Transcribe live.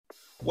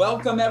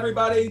Welcome,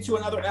 everybody, to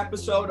another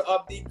episode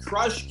of the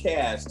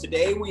Crushcast.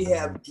 Today we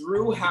have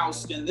Drew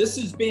Houston. This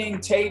is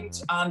being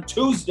taped on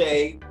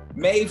Tuesday,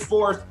 May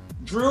 4th.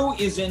 Drew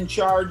is in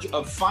charge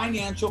of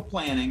financial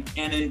planning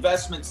and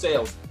investment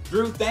sales.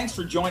 Drew, thanks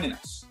for joining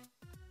us.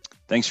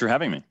 Thanks for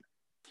having me.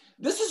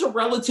 This is a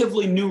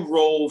relatively new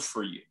role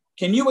for you.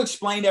 Can you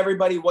explain to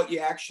everybody what you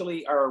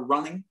actually are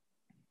running?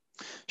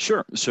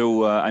 Sure.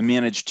 So I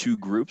manage two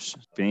groups: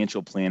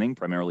 financial planning,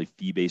 primarily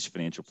fee-based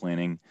financial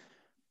planning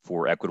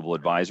for Equitable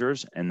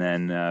Advisors, and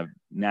then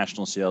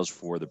national sales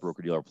for the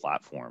broker-dealer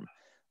platform.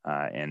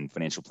 And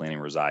financial planning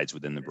resides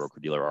within the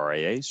broker-dealer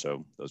RIA.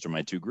 So those are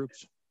my two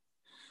groups.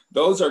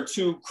 Those are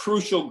two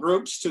crucial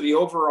groups to the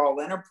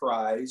overall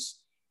enterprise.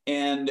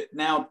 And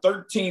now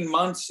 13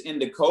 months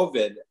into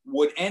COVID,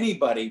 would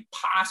anybody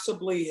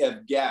possibly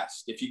have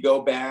guessed, if you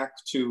go back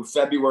to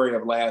February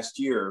of last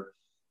year,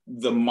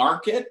 the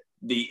market,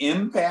 the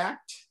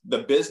impact, the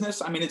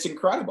business? I mean, it's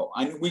incredible.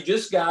 We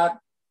just got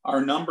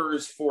our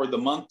numbers for the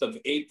month of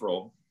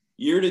April.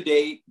 Year to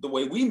date, the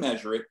way we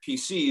measure it,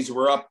 PCs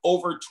were up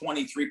over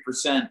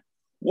 23%.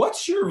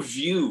 What's your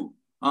view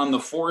on the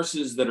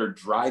forces that are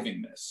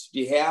driving this? Do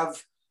you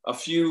have a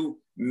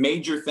few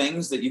major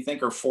things that you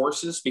think are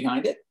forces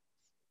behind it?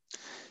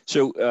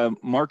 So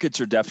markets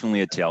are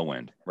definitely a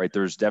tailwind, right?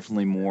 There's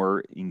definitely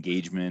more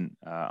engagement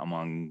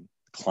among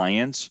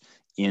clients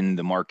in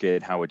the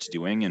market, how it's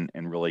doing,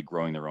 and really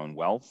growing their own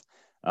wealth.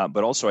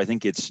 But also, I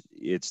think it's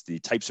the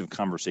types of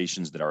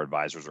conversations that our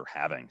advisors are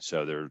having.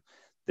 So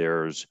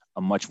there's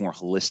a much more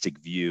holistic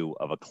view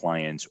of a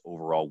client's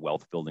overall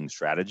wealth building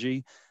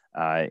strategy,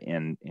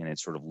 and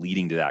it's sort of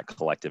leading to that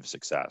collective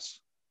success.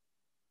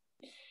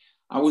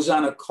 I was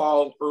on a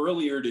call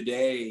earlier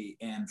today,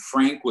 and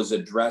Frank was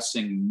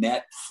addressing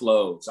net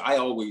flows.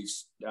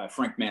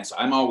 Frank Massa,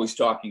 I'm always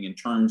talking in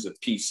terms of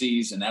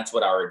PCs, and that's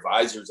what our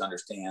advisors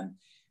understand.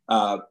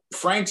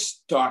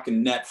 Frank's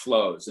talking net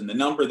flows, and the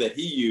number that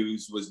he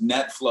used was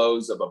net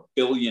flows of $1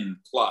 billion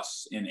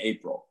plus in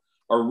April,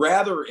 a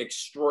rather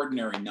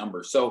extraordinary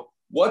number. So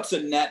what's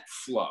a net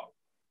flow?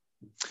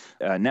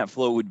 Net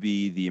flow would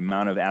be the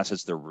amount of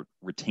assets that are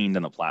retained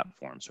on the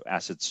platform. So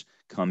assets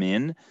come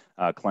in,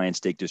 clients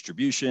take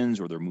distributions,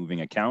 or they're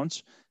moving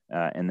accounts,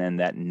 and then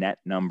that net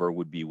number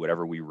would be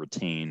whatever we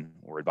retain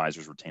or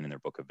advisors retain in their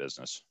book of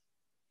business.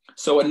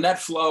 So a net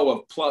flow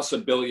of plus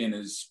 $1 billion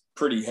is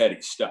pretty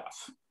heady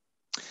stuff.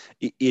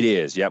 It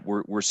is. Yep.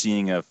 We're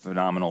seeing a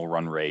phenomenal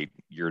run rate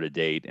year to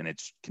date, and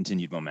it's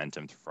continued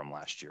momentum from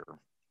last year.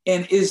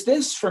 And is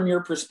this, from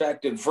your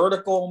perspective,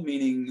 vertical,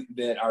 meaning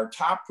that our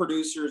top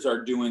producers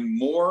are doing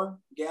more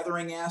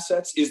gathering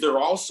assets? Is there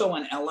also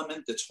an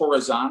element that's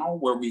horizontal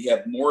where we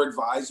have more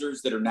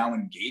advisors that are now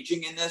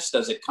engaging in this?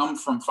 Does it come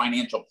from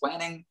financial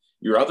planning,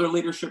 your other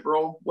leadership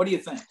role? What do you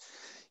think?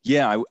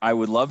 Yeah, I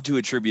would love to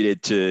attribute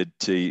it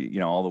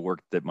to all the work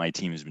that my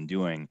team has been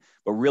doing,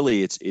 but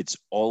really it's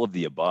all of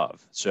the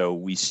above. So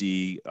we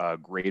see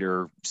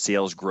greater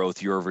sales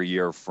growth year over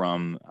year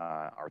from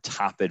our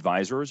top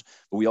advisors,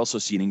 but we also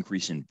see an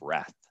increase in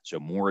breadth.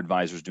 So more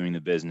advisors doing the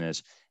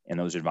business, and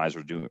those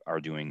advisors are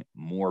doing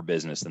more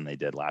business than they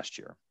did last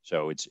year.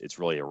 So it's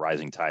really a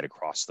rising tide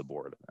across the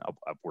board,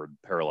 upward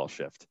parallel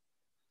shift.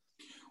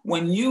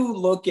 When you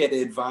look at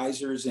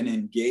advisors and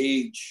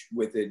engage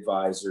with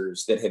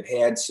advisors that have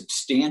had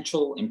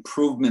substantial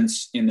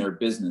improvements in their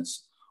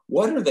business,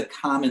 what are the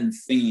common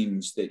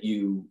themes that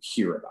you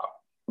hear about?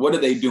 What are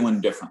they doing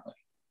differently?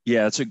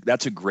 Yeah,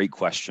 that's a great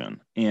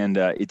question. And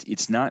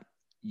it's not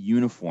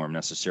uniform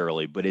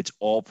necessarily, but it's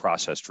all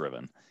process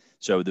driven.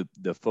 So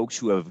the folks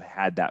who have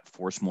had that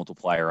force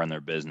multiplier on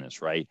their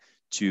business, right,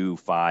 2,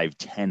 5,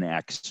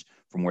 10x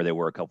from where they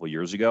were a couple of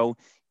years ago,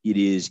 it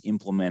is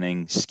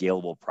implementing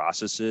scalable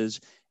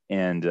processes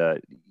and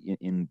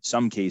in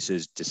some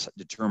cases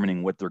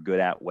determining what they're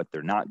good at, what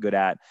they're not good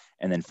at,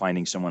 and then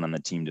finding someone on the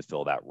team to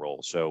fill that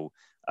role. So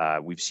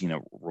we've seen a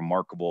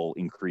remarkable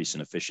increase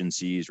in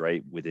efficiencies,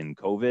 right, within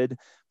COVID,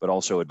 but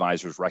also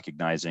advisors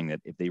recognizing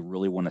that if they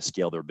really want to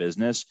scale their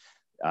business,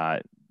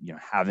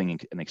 having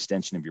an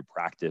extension of your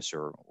practice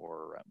or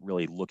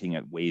really looking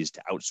at ways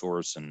to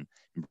outsource and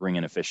bring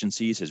in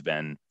efficiencies has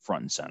been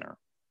front and center.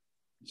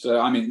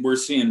 So, I mean, we're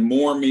seeing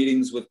more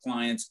meetings with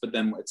clients, but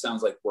then it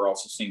sounds like we're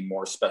also seeing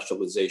more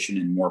specialization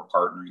and more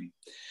partnering.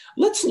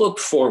 Let's look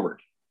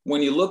forward.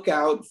 When you look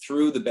out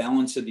through the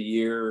balance of the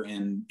year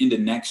and into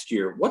next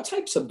year, what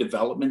types of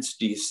developments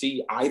do you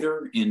see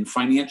either in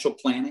financial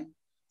planning,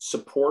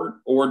 support,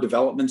 or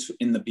developments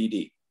in the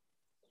BD?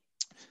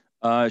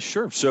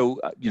 Sure. So,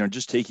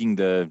 just taking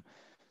the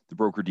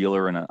broker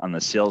dealer and on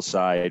the sales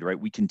side, right,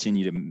 we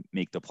continue to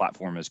make the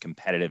platform as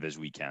competitive as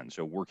we can.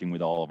 So working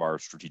with all of our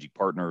strategic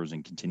partners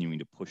and continuing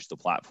to push the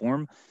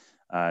platform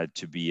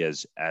to be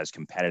as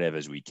competitive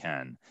as we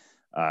can.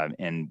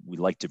 And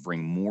we'd like to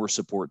bring more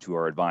support to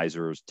our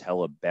advisors,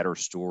 tell a better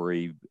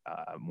story,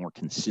 more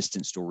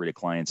consistent story to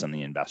clients on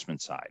the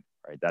investment side,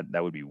 right?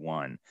 That would be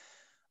one.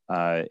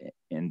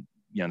 And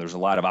there's a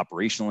lot of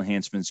operational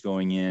enhancements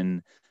going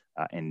in.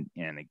 And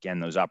again,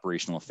 those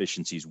operational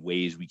efficiencies,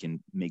 ways we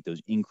can make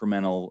those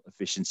incremental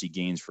efficiency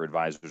gains for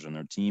advisors on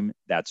their team,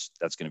 that's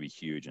going to be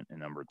huge. And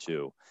number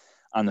two,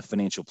 on the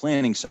financial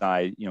planning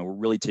side, we're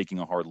really taking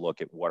a hard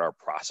look at what our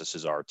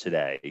processes are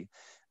today,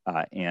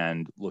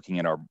 and looking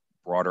at our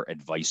broader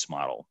advice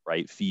model,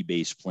 right?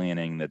 Fee-based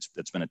planning,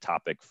 that's been a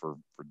topic for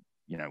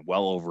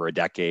well over a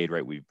decade,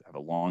 right? We have a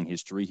long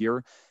history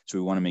here. So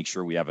we want to make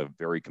sure we have a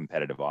very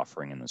competitive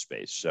offering in the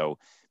space. So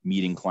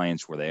meeting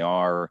clients where they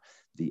are,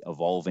 the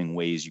evolving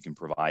ways you can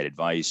provide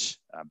advice,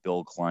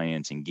 bill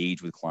clients,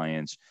 engage with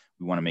clients.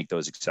 We want to make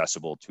those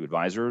accessible to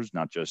advisors,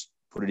 not just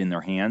put it in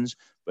their hands,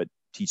 but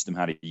teach them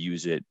how to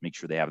use it, make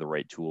sure they have the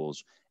right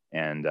tools,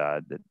 and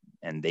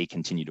they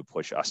continue to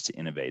push us to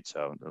innovate.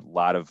 So a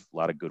lot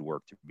of good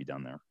work to be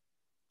done there.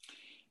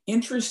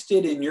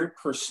 Interested in your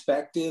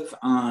perspective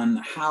on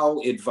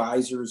how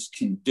advisors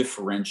can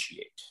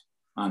differentiate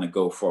on a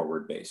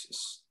go-forward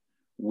basis.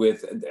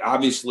 With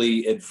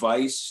obviously,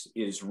 advice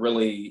is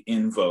really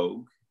in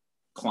vogue.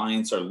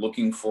 Clients are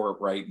looking for it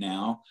right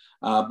now,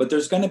 but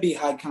there's going to be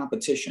high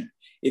competition.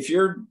 If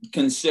you're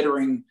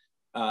considering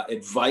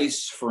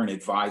advice for an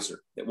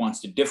advisor that wants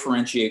to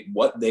differentiate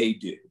what they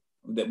do,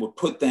 that would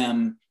put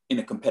them in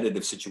a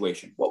competitive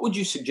situation, what would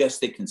you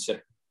suggest they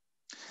consider?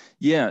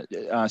 Yeah,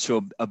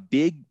 so a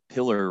big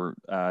pillar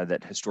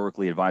that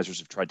historically advisors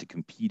have tried to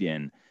compete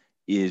in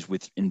is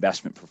with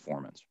investment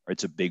performance. Right?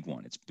 It's a big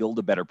one. It's build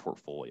a better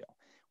portfolio.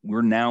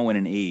 We're now in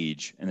an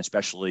age, and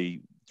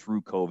especially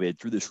through COVID,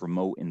 through this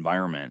remote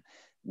environment,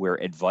 where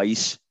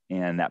advice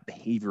and that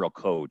behavioral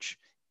coach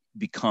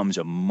becomes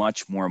a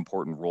much more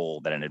important role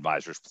that an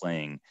advisor is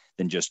playing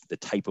than just the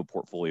type of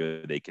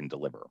portfolio they can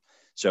deliver.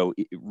 So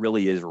it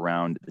really is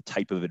around the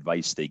type of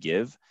advice they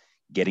give,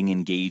 getting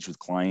engaged with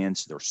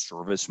clients, their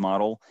service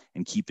model,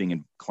 and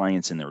keeping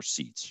clients in their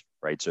seats,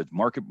 right? So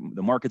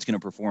the market's going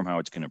to perform how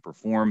it's going to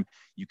perform.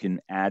 You can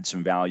add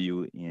some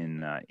value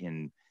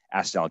in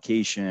asset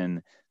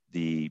allocation,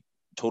 the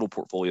total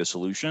portfolio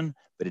solution,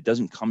 but it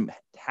doesn't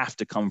have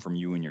to come from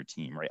you and your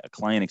team, right? A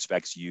client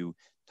expects you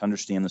to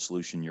understand the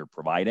solution you're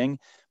providing,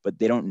 but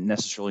they don't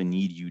necessarily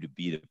need you to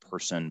be the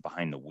person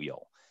behind the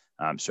wheel.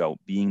 So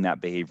being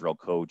that behavioral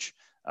coach,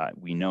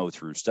 we know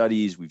through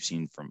studies we've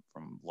seen from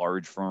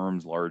large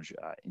firms, large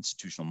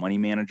institutional money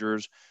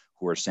managers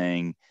who are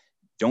saying,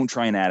 don't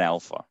try and add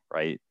alpha,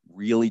 right?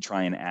 Really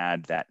try and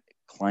add that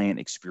client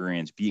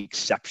experience, be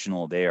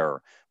exceptional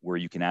there where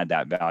you can add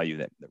that value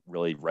that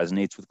really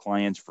resonates with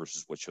clients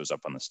versus what shows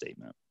up on the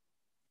statement.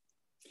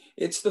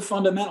 It's the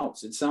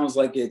fundamentals. It sounds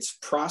like it's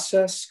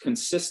process,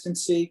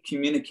 consistency,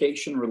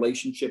 communication,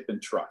 relationship,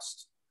 and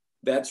trust.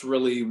 That's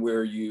really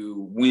where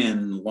you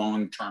win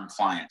long-term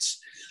clients.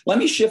 Let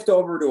me shift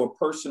over to a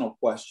personal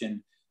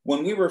question.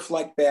 When we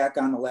reflect back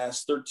on the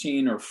last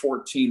 13 or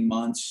 14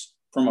 months,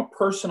 from a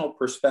personal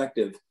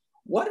perspective,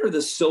 what are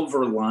the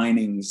silver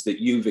linings that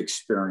you've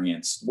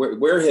experienced?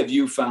 Where have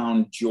you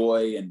found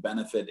joy and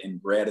benefit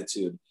and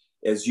gratitude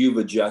as you've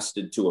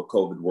adjusted to a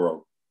COVID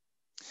world?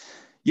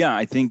 Yeah,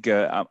 I think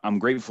I'm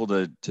grateful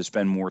to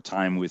spend more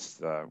time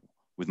with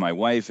my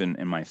wife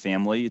and my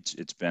family.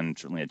 It's been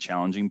certainly a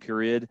challenging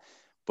period,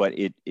 but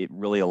it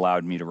really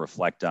allowed me to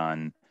reflect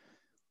on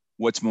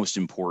what's most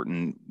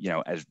important,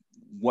 as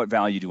what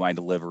value do I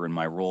deliver in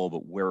my role,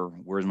 but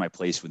where's my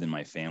place within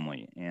my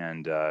family?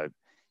 And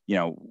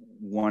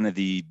one of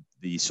the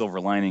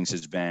silver linings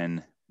has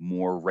been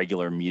more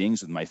regular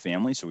meetings with my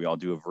family. So we all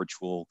do a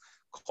virtual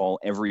call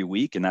every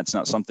week, and that's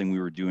not something we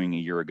were doing a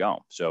year ago.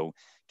 So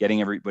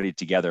getting everybody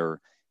together,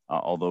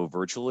 although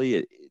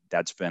virtually,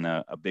 that's been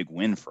a big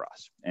win for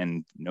us,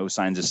 and no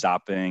signs of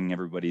stopping.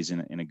 Everybody's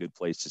in a good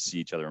place to see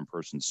each other in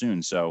person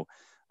soon. So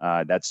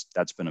that's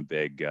been a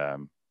big,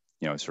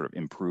 sort of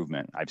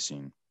improvement I've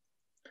seen.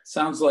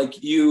 Sounds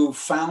like you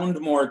found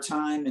more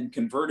time and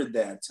converted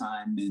that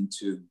time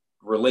into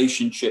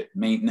relationship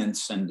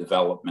maintenance and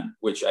development,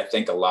 which I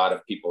think a lot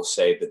of people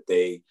say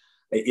that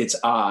it's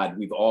odd.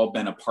 We've all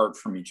been apart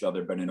from each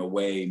other, but in a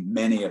way,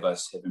 many of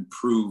us have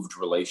improved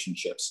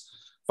relationships.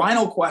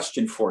 Final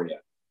question for you.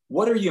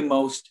 What are you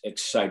most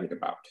excited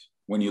about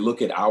when you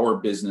look at our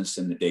business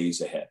in the days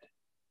ahead?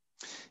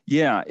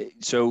 Yeah,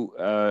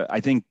 so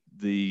I think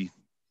the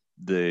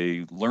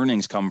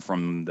learnings come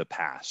from the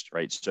past,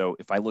 right? So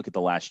if I look at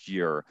the last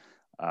year,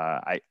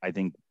 I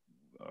think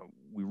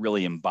we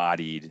really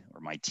embodied,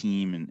 or my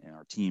team and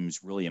our teams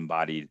really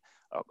embodied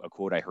a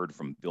quote I heard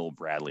from Bill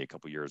Bradley a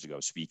couple of years ago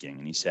speaking.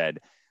 And he said,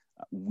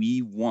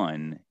 "We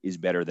won is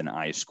better than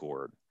I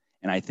scored."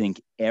 And I think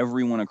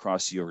everyone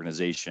across the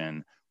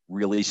organization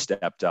really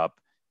stepped up,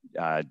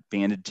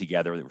 banded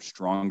together. They were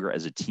stronger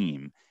as a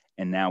team.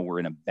 And now we're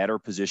in a better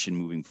position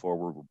moving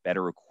forward. We're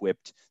better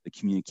equipped. The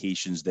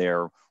communication's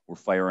there. We're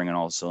firing on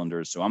all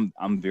cylinders. So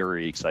I'm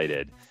very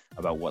excited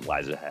about what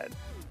lies ahead.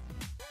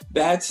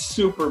 That's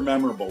super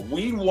memorable.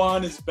 We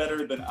won is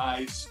better than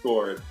I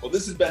scored. Well,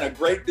 this has been a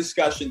great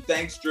discussion.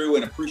 Thanks, Drew,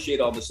 and appreciate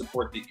all the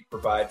support that you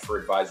provide for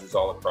advisors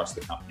all across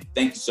the company.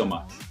 Thank you so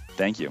much.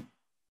 Thank you.